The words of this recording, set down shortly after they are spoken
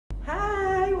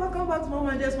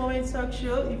Managers Moment Talk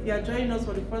Show. If you are joining us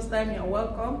for the first time, you're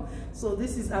welcome. So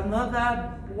this is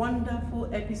another wonderful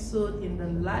episode in the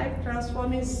Life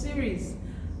Transforming series.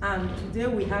 And today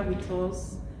we have with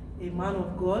us a man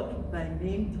of God by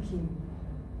name Deacon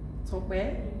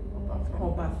Tope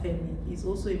Obafemi. He's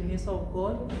also a minister of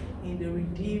God in the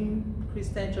Redeemed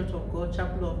Christian Church of God,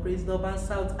 Chapel of Praise, Durban,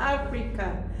 South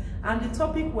Africa. And the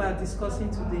topic we are discussing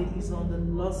today is on the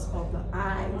lust of the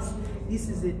eyes. This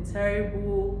is a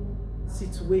terrible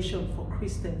situation for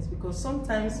Christians because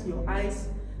sometimes your eyes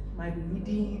might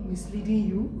be misleading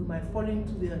you. We might fall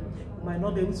into we might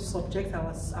not be able to subject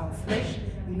our flesh,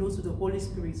 to the Holy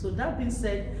Spirit. So that being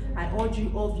said, I urge you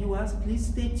all viewers, please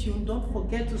stay tuned. Don't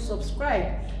forget to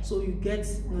subscribe so you get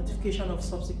notification of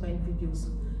subsequent videos.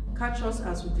 Catch us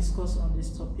as we discuss on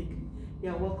this topic.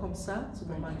 Yeah, welcome, sir, to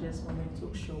the Managers Moment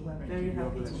Talk Show. We're very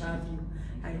happy to have you.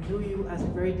 I know you as a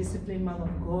very disciplined man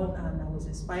of God, and I was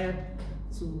inspired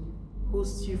to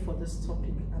host you for this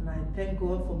topic, and I thank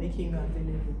God for making you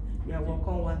available. You are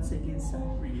welcome once again, sir.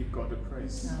 We give God the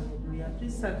praise. Hallelujah.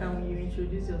 Please, sir, can you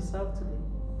introduce yourself today?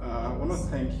 I want to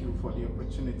thank you for the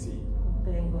opportunity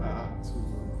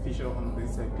to feature on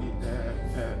this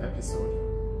episode.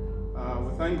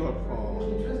 We thank God for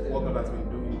what God has been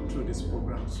doing through this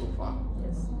program so far.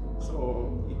 Yes.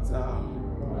 So it's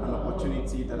an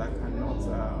opportunity that I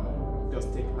cannot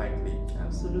just take lightly.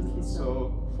 Absolutely, sir.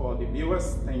 So for the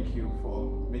viewers, thank you for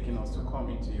making us to come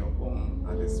into your home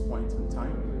at this point in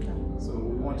time. So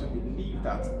we want to believe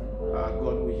that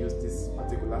God will use this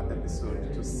particular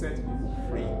episode to set people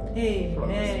free from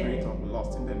the spirit of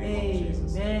lust in the name of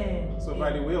Jesus. So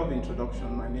by the way of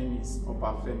introduction, my name is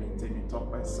Obafemi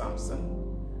Tope Samson.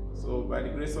 So by the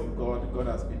grace of God, God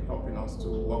has been helping us to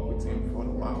walk with Him for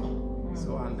a while.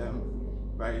 So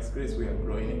by His grace, we are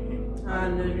growing in Him.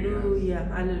 Hallelujah,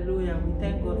 hallelujah. We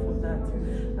thank God for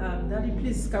that. Daddy,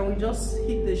 please, can we just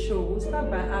hit the show? We'll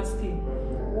start by asking,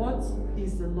 what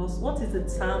is the lust? What is the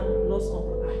term lust of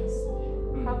the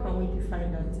eyes? How can we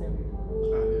define that term?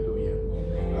 Hallelujah.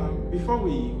 Before we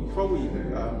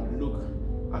look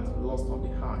at lust of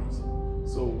the eyes,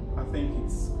 so I think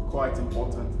it's quite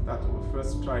important that we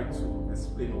first try to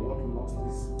explain what lust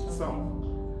is itself.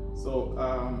 So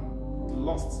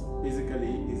lust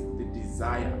basically is the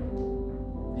desire,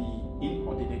 the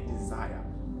inordinate desire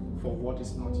for what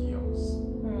is not yours.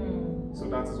 So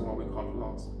that is what we call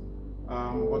lust.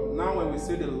 But now when we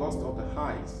say the lust of the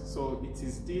eyes, so it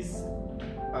is this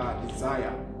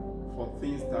desire for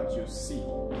things that you see,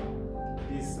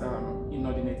 this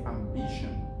inordinate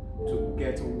ambition to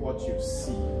get what you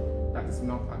see that is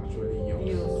not actually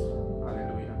yours.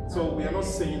 Hallelujah. So we are not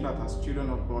saying that as children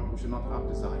of God we should not have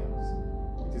desires.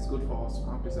 It is good for us to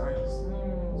have desires.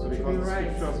 So because the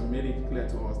scriptures made it clear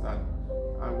to us that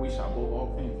I wish above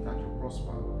all things that you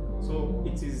prosper. So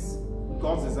it is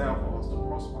God's desire for us to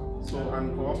prosper. So,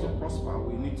 and for us to prosper,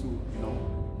 we need to,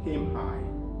 aim high,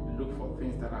 look for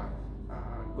things that are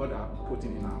God are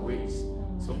putting in our ways.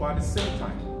 So, but at the same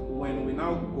time, when we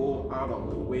now go out of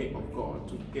the way of God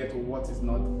to get what is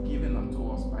not given unto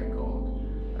us by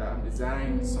God,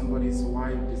 desiring somebody's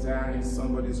wife, desiring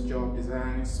somebody's job,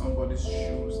 desiring somebody's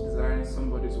shoes, desiring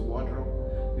somebody's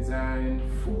wardrobe, desiring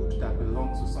food that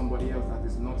belongs to somebody else that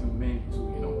is not meant to,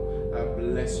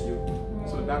 bless you.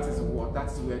 So that's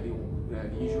where the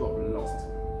issue of lust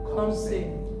comes in.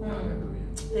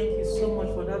 Thank you so much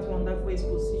for that wonderful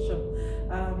exposition.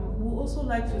 We also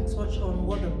like to touch on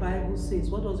what the Bible says.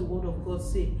 What does the Word of God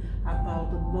say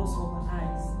about the lust of the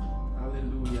eyes?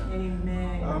 Hallelujah.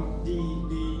 Amen.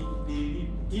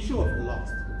 The issue of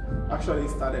lust actually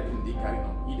started in the Garden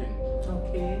of Eden.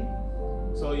 Okay.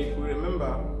 So if we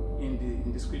remember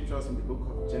in the scriptures in the book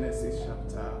of Genesis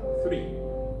chapter 3,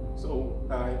 so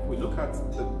if we look at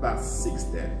the verse 6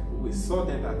 there, we saw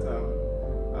there that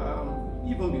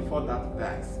even before that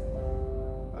verse,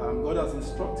 God has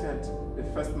instructed the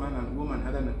first man and woman,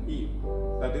 Adam and Eve,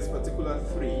 that this particular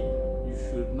tree, you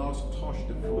should not touch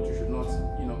the fruit, you should not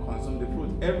consume the fruit.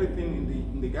 Everything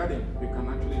in the garden, you can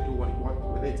actually do what you want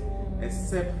with it,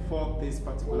 except for this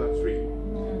particular tree.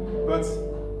 But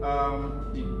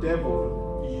the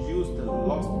devil used the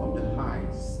lust of the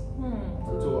eyes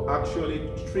to actually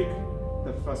trick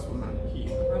the first woman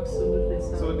Eve. Absolutely.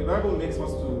 So the Bible makes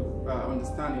us to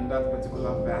understand in that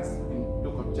particular verse in the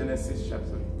book of Genesis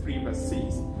chapter 3 verse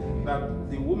 6 that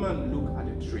the woman looked at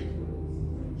the tree.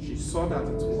 She saw that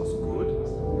it was good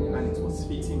and it was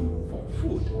fitting for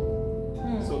food.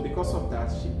 So because of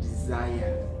that, she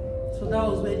desired. So that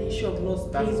was where the issue of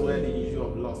lust came. That's where the issue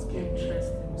of lust came.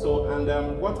 Interesting. So,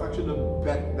 and what actually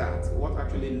led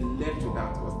to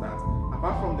that was that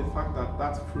apart from the fact that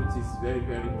that fruit is very,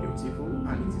 very beautiful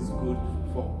and it is good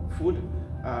for food,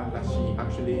 that she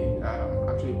actually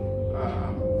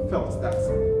felt that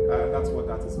that's what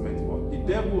that is meant for. The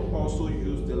devil also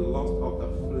used the lust of the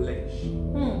flesh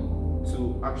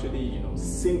to actually,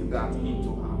 sink that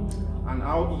into her. And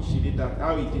how he did that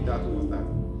was that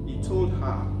he told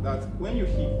her that when you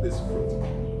eat this fruit,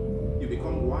 you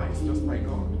become wise just like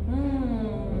God.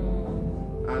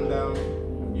 And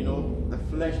the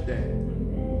flesh then,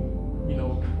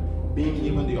 being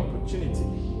given the opportunity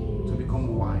to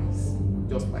become wise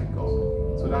just like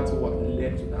God. So that's what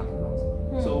led to that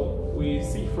lust. So we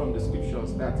see from the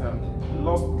scriptures that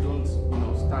lust don't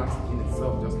start in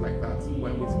itself just like that.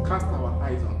 When we cast our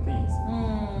eyes on things,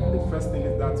 the first thing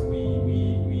is that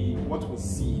what we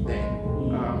see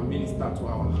then minister to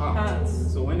our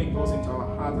hearts. So when it goes into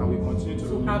our heart and we continue to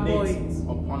ruminate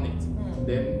upon it,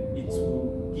 then it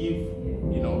will give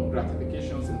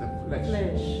gratifications in the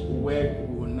flesh. Where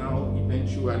we will now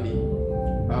eventually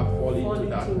fall into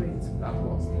that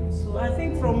lust. So I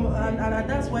think and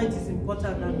that's why it is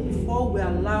important that before we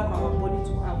allow our body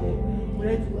to have it,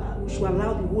 we should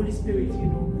allow the Holy Spirit,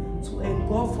 to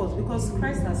engulf us, because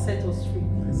Christ has set us free.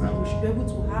 Exactly. And we should be able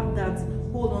to have that,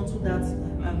 hold on to that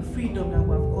freedom that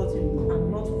we have gotten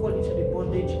and not fall into the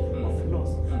bondage of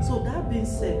lust. So that being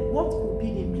said, what could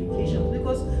be the implications?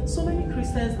 Because so many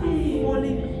Christians are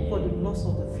falling for the lust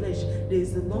of the flesh. There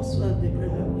is the lust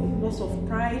of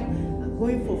pride,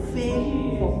 going for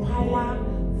fame, for power,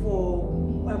 for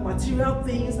material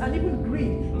things, and even greed.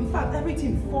 In fact,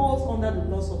 everything falls under the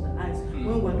lust of the eyes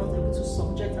when we're not able to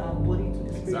subject our body to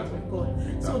the Spirit of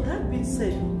God. So that being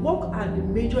said, what are the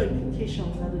major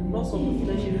implications that the lust of the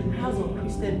flesh has on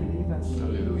Christian believers?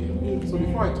 Hallelujah. Amen. So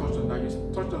before I touch on that, you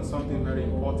touched on something very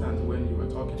important when you were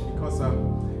talking, because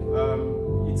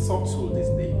it's subtle these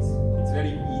days. It's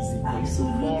very easy for you to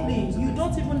fall into. You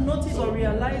don't even notice or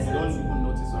realize it. You don't even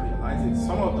notice or realize it.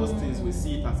 Some of those things we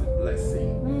see it as a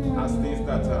blessing, as things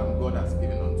that God has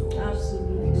given unto us.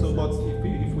 Absolutely. So, but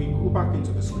if we go back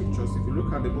into the scriptures, if you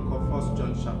look at the book of 1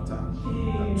 John chapter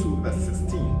 2 verse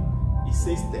 16, it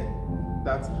says there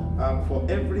that for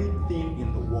everything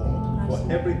in the world,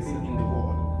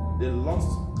 the lust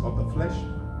of the flesh,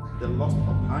 the lust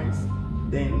of eyes,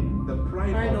 then the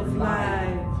pride of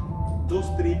life. Those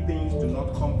three things do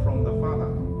not come from the Father.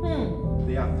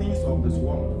 They are things of this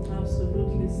world.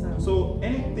 Absolutely, sir. So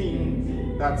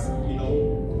anything that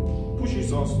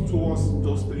pushes us towards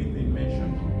those three things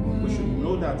mentioned, we should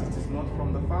know that it is not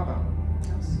from the Father.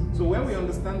 Absolutely. So when we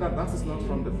understand that that is not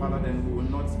from the Father, then we will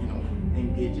not,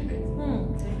 engage in it.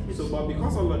 So, but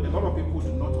because a lot of people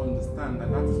do not understand that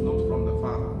that is not from the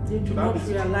Father, they do not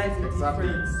realize it.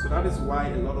 Exactly. So that is why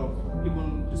a lot of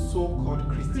even the so-called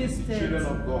Christians, the children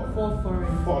of God,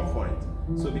 fall for it.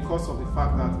 So because of the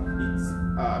fact that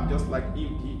it's just like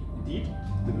Eve did,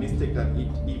 the mistake that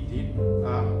Eve did,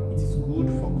 it is good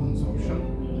for consumption.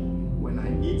 When I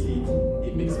eat it,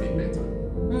 it makes me better.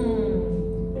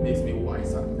 It makes me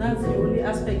wiser. That's the only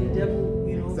aspect the devil,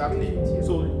 Exactly.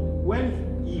 So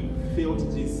when Eve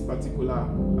failed this particular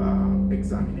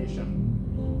examination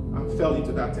and fell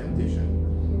into that temptation,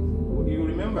 you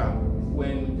remember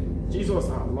when Jesus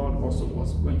our Lord also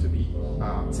was going to be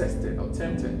tested or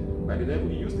tempted by the devil,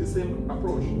 he used the same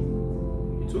approach.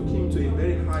 He took him to a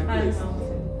very high place.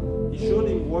 He showed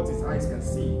him what his eyes can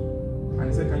see. And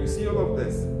he said, can you see all of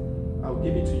this? I'll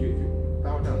give it to you if you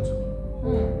bow down to me.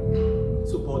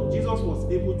 So, but Jesus was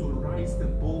able to rise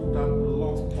above that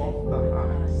lust of the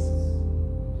eyes.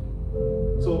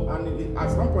 So, and at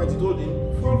some point he told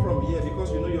him, fall from here,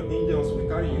 because your angels will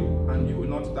carry you and you will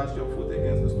not touch your foot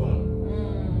against the stone.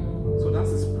 So that's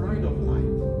his pride of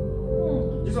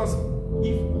life. Jesus,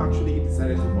 if actually he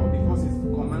decided to fall because he's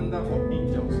commander of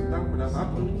angels, that could have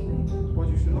happened. But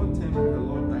you should not tempt the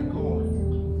Lord thy God.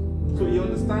 So he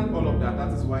understands all of that.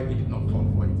 That is why he did not fall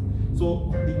for it.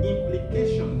 So the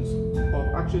implications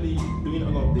of actually doing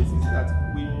all of this is that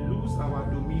we lose our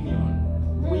dominion,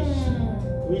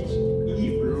 which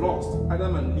Eve lost,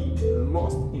 Adam and Eve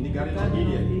lost in the Garden of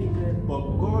Eden. But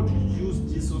God used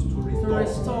Jesus to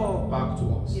restore back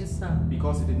to us. Yes, sir.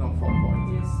 Because he did not fall for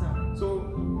it. Yes, sir. So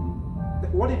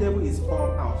what the devil is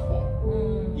all out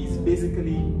for is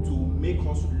basically to make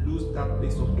us lose that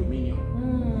place of dominion.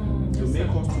 To make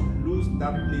us to lose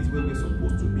that place where we're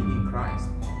supposed to be in Christ.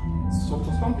 So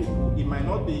for some people, it might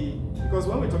not be, because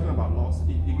when we're talking about lust,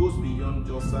 it goes beyond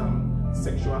just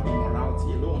sexual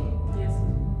immorality alone. Yes.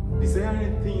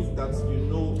 Desiring things that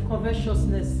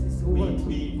covetousness is the word.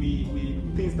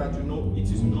 Things that it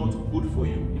is not good for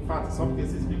you. In fact, in some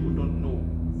cases people don't know.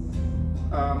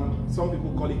 Some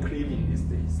people call it craving these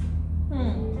days.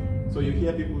 So you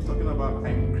hear people talking about,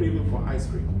 I'm craving for ice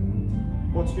cream.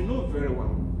 But you know very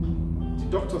well, the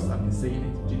doctors have been saying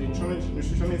it, the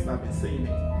nutritionists have been saying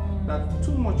it, that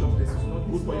too much of this is not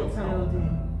good for your health.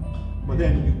 But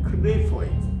then you crave for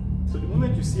it. So the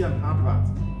moment you see an advert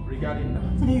regarding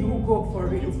that, you go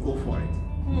for it. You go for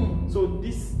it. So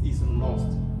this is lost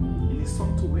in a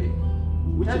subtle way.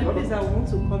 That's the place I want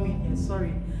to come in here,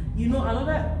 sorry. You know,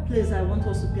 another place I want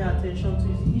us to pay attention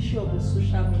to is the issue of the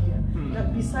social media.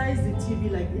 That besides the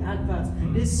TV, like the adverts,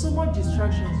 there's so much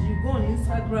distractions. You go on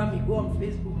Instagram, you go on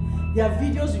Facebook, there are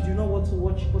videos you do not want to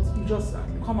watch, but you just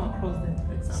come across them.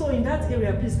 Exactly. So in that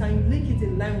area, please, can you link it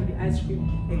in line with the ice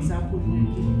cream example you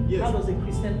were giving? Yes. How does a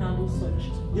Christian handle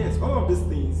such? Yes, all of these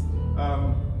things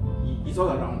is all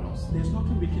around us. There's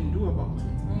nothing we can do about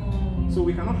it. So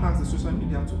we cannot ask the social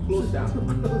media to close down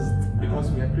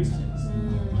because we are Christians.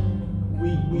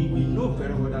 We know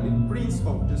very well that the prince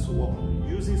of this world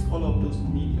uses all of those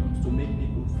mediums to make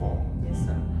people fall. Yes,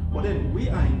 sir. But then we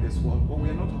are in this world, but we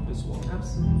are not of this world.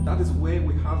 Absolutely. That is where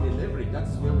we have a leverage. That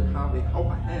is where we have a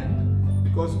upper hand.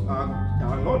 Because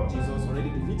our Lord Jesus already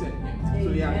defeated him. Amen.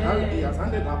 So he has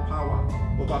handed that power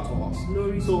over to us.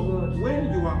 Glory so to God.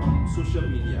 When you are on social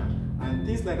media and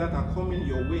things like that are coming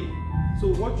your way, so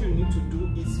what you need to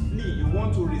do is flee. You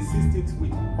want to resist it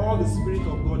with all the Spirit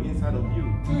of God inside of you.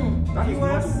 That is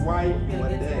not why you are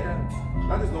there.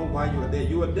 That is not why you are there.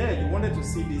 You were there. You wanted to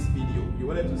see this video. You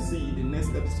wanted to see the next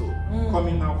episode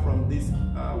coming out from this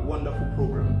wonderful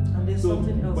program. And there's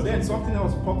something else. But then something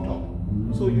else popped up.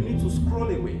 So you need to scroll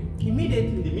away.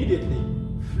 Immediately.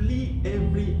 Flee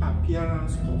every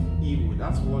appearance of evil.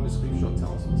 That's what the scripture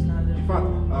tells us. In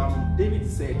fact, David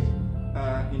said,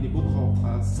 in the book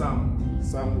of Psalm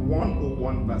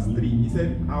 101 verse 3, he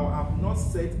said, I have not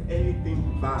set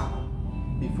anything vile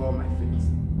before my face.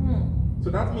 So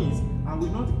that means I will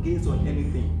not gaze on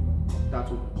anything that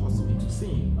will cause me to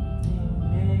sin.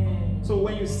 So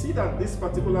when you see that this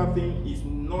particular thing is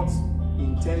not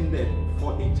intended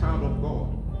for a child of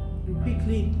God, you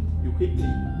quickly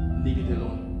leave it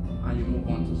alone and you move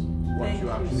on to what you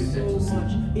actually said to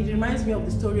see. It reminds me of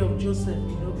the story of Joseph.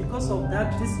 Because of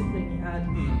that discipline he had,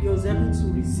 he was able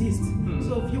to resist.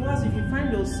 So viewers, if you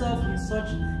find yourself in such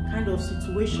kind of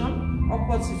situation,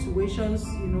 awkward situations,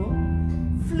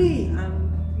 flee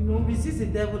and resist the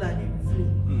devil and he will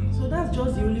flee. So that's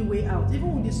just the only way out.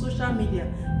 Even with the social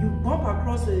media, you bump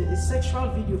across a sexual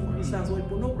video, for instance, or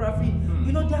pornography.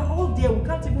 They're all there. We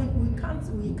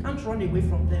can't run away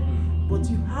from them. But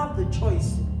you have the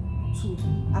choice to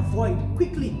avoid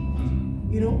quickly.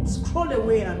 Scroll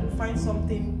away and find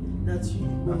something that you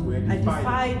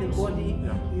edify the body.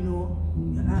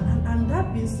 And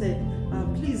that being said,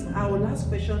 please, our last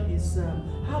question is,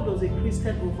 how does a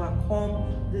Christian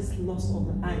overcome this loss of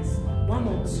the eyes? One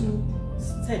or two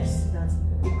steps that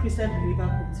a Christian believer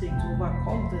could take to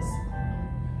overcome this.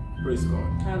 Praise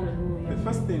God. Hallelujah. The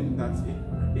first thing that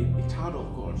a child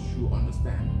of God should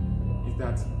understand is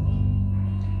that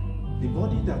the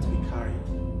body that we carry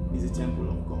is a temple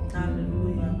of God.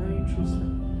 Hallelujah. Very true, sir.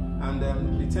 And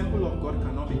the temple of God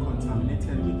cannot be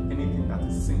contaminated with anything that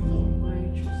is sinful.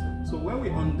 Very true, sir. So when we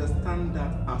understand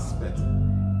that aspect,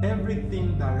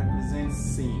 everything that represents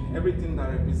sin, everything that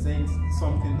represents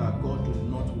something that God does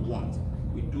not want,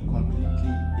 we do completely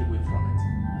away from it.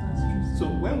 That's true. So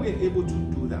when we're able to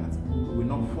do that, we will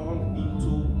not fall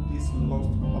into this lust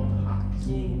of the eyes.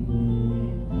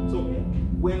 So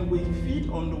when we feed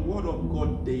on the word of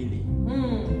God daily,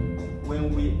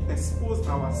 when we expose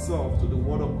ourselves to the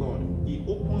word of God, He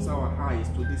opens our eyes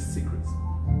to these secrets.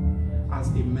 As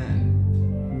a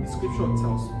man, the scripture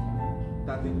tells you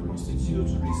that a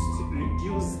prostitute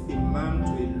reduces a man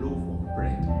to a loaf of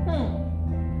bread.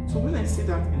 So when I see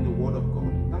that in the word of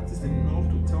God, that is enough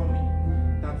to tell me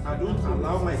that I don't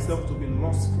allow myself to be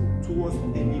lustful towards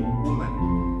any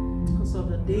woman. Because of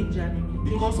the danger and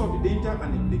implication. Because of the danger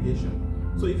and implication.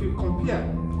 So if you compare,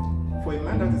 for a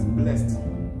man that is blessed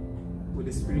with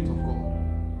the Spirit of God,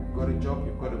 you've got a job,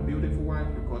 you've got a beautiful wife,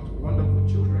 you've got wonderful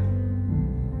children,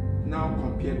 now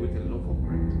compared with a loaf of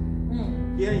bread.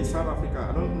 Here in South Africa,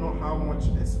 I don't know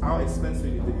how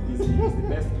expensive it is the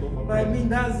best loaf of bread. But I mean,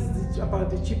 that's about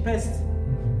the cheapest.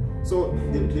 So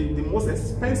the most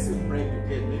expensive bread you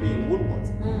get, maybe in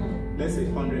Woolworths, let's say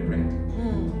 100 rand.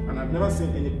 And I've never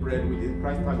seen any bread with a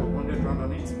price tag of 100 rand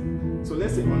on it. So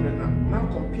let's say 100 rand. Now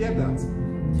compare that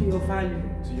to your value.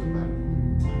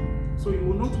 So you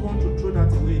will not want to throw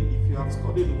that away if you have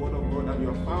studied the word of God and you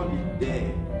have found it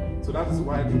there. So that is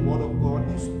why the word of God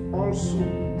is also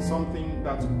something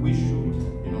that we should,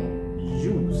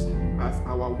 use as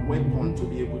our weapon to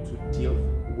be able to deal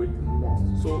with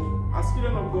lust. So as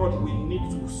children of God, we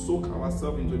need to soak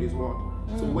ourselves into this word.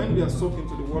 So when we are soaked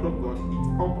into the word of God,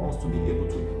 it helps us to be able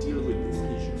to deal with these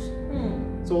issues.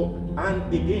 So,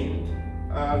 and again,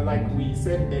 like we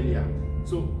said earlier,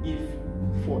 so if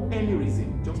for any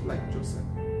reason, just like Joseph,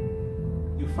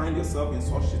 you find yourself in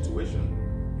such situation,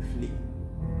 you flee.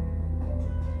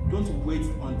 Don't wait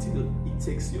until it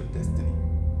takes your destiny.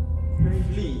 You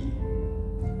flee.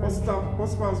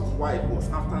 Potiphar's wife was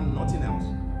after nothing else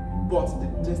but the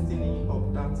destiny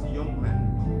of that young man.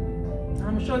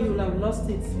 I'm sure you would have lost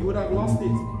it. He would have lost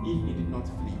it if he did not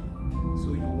flee.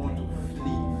 So you want to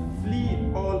flee.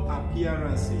 Flee all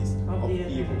appearances of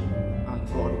evil, and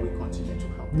God will continue to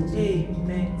help us.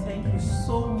 Amen. Thank you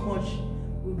so much.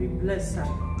 We'll be blessed, sir.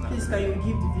 Please, can you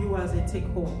give the viewers a take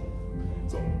home?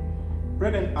 So,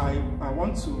 brethren, I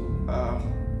want to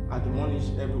admonish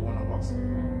every one of us.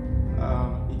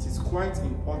 It is quite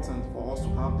important for us to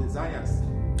have desires.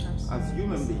 Absolutely. As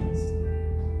human beings.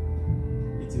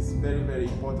 It is very, very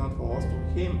important for us to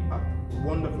aim at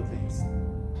wonderful things.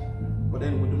 But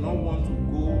then we do not want to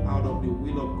go out of the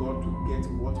will of God to get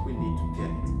what we need to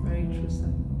get. Very true,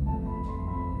 sir.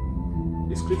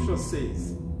 The scripture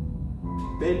says,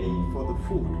 belly for the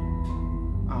food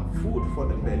and food for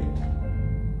the belly.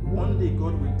 One day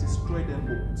God will destroy them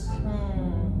both.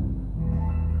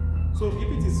 So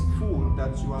if it is food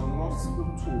that you are lustful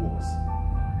towards,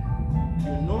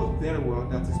 you know very well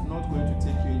that it's not going to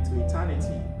take you into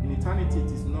eternity. In eternity,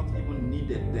 it is not even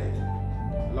needed there.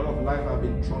 A lot of life have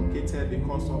been truncated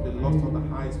because of the lust of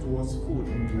the eyes towards food,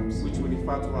 which we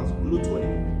refer to as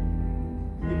gluttony.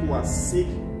 People are sick,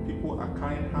 people are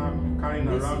carrying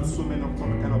around so many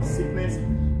kind of sickness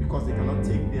because they cannot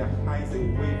take their eyes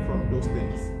away from those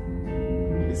things.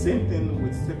 The same thing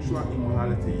with sexual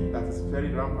immorality that is very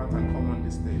rampant and common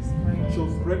these days. So,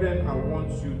 brethren, I want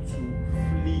you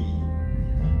to flee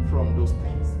from those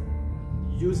things,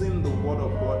 using the word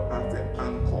of God as the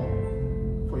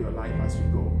anchor for your life as you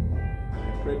go. And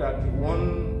I pray that the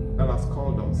one that has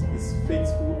called us is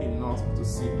faithful enough to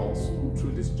see us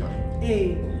through this journey.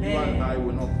 Amen. You and I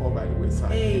will not fall by the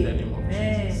wayside. In the name of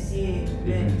Jesus.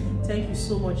 Amen. Thank you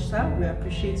so much, sir. We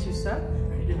appreciate you, sir.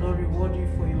 May the Lord reward you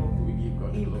for your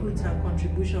input and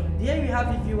contribution. There you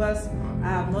have it, viewers. I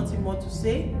have nothing more to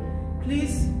say.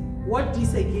 Please watch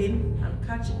this again and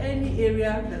catch any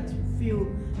area that you feel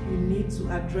you need to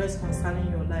address concerning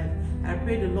your life. I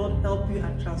pray the Lord help you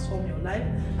and transform your life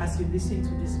as you listen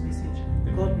to this message.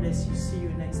 God bless you. See you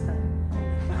next time.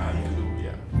 Bye.